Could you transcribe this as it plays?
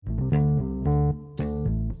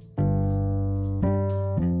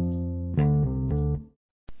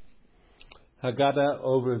Haggadah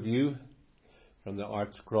overview from the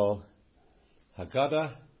Art Scroll.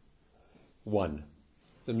 Haggadah 1.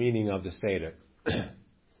 The meaning of the Seder.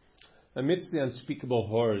 Amidst the unspeakable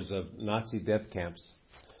horrors of Nazi death camps,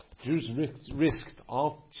 Jews risked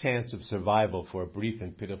all chance of survival for a brief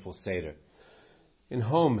and pitiful Seder. In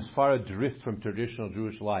homes far adrift from traditional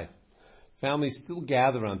Jewish life, families still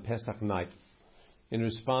gather on Pesach night in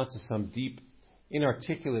response to some deep,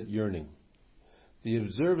 inarticulate yearning. The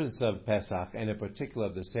observance of Pesach, and in particular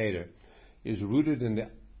of the Seder, is rooted in the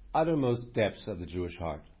uttermost depths of the Jewish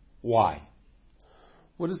heart. Why?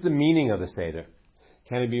 What is the meaning of the Seder?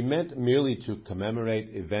 Can it be meant merely to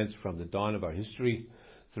commemorate events from the dawn of our history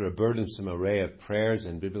through a burdensome array of prayers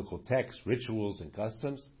and biblical texts, rituals, and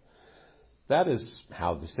customs? That is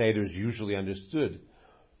how the Seder is usually understood.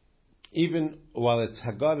 Even while its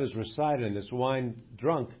Haggadah is recited and its wine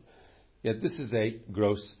drunk, yet this is a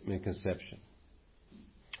gross misconception.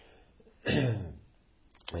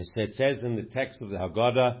 It says in the text of the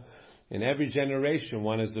Haggadah, in every generation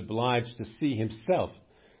one is obliged to see himself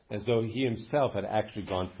as though he himself had actually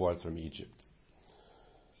gone forth from Egypt.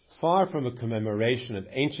 Far from a commemoration of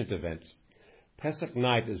ancient events, Pesach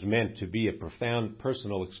night is meant to be a profound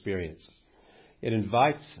personal experience. It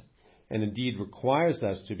invites and indeed requires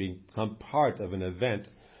us to become part of an event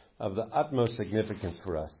of the utmost significance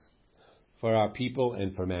for us, for our people,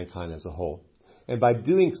 and for mankind as a whole. And by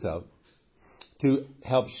doing so, to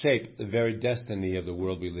help shape the very destiny of the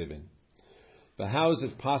world we live in. But how is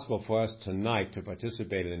it possible for us tonight to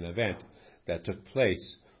participate in an event that took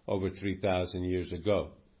place over 3,000 years ago?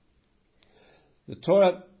 The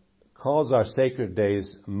Torah calls our sacred days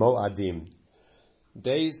Mo'adim,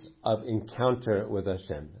 days of encounter with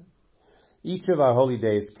Hashem. Each of our holy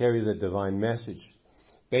days carries a divine message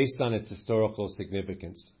based on its historical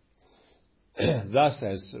significance. Thus,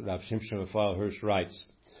 as Rav Shimshon Raphael Hirsch writes,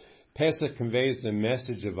 Pesach conveys the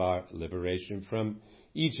message of our liberation from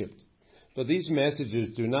Egypt. But these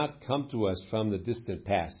messages do not come to us from the distant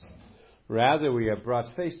past. Rather, we are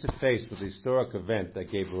brought face to face with the historic event that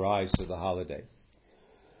gave rise to the holiday.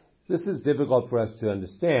 This is difficult for us to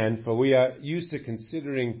understand, for we are used to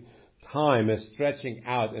considering time as stretching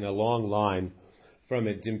out in a long line from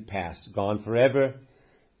a dim past, gone forever,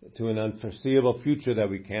 to an unforeseeable future that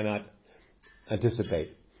we cannot anticipate.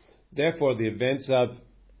 Therefore, the events of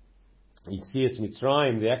Yetzias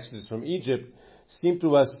Mitzrayim, the exodus from Egypt, seem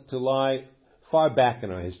to us to lie far back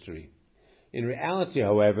in our history. In reality,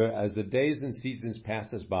 however, as the days and seasons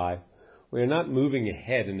pass us by, we are not moving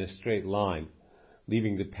ahead in a straight line,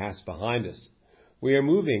 leaving the past behind us. We are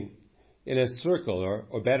moving in a circle,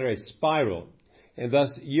 or better, a spiral, and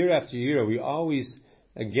thus, year after year, we always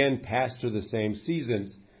again pass through the same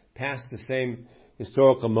seasons, pass the same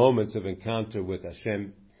historical moments of encounter with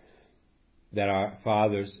Hashem that our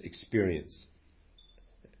fathers experienced.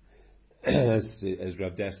 As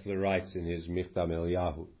Rav Dessler writes in his Michtav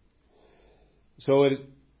Eliyahu. So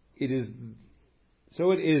it is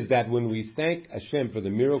that when we thank Hashem for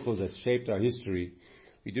the miracles that shaped our history,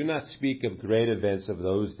 we do not speak of great events of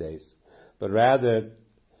those days, but rather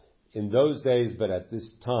in those days, but at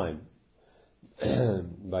this time,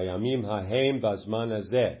 Bayamim hahem bazman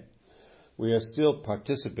hazeh, we are still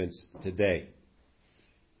participants today.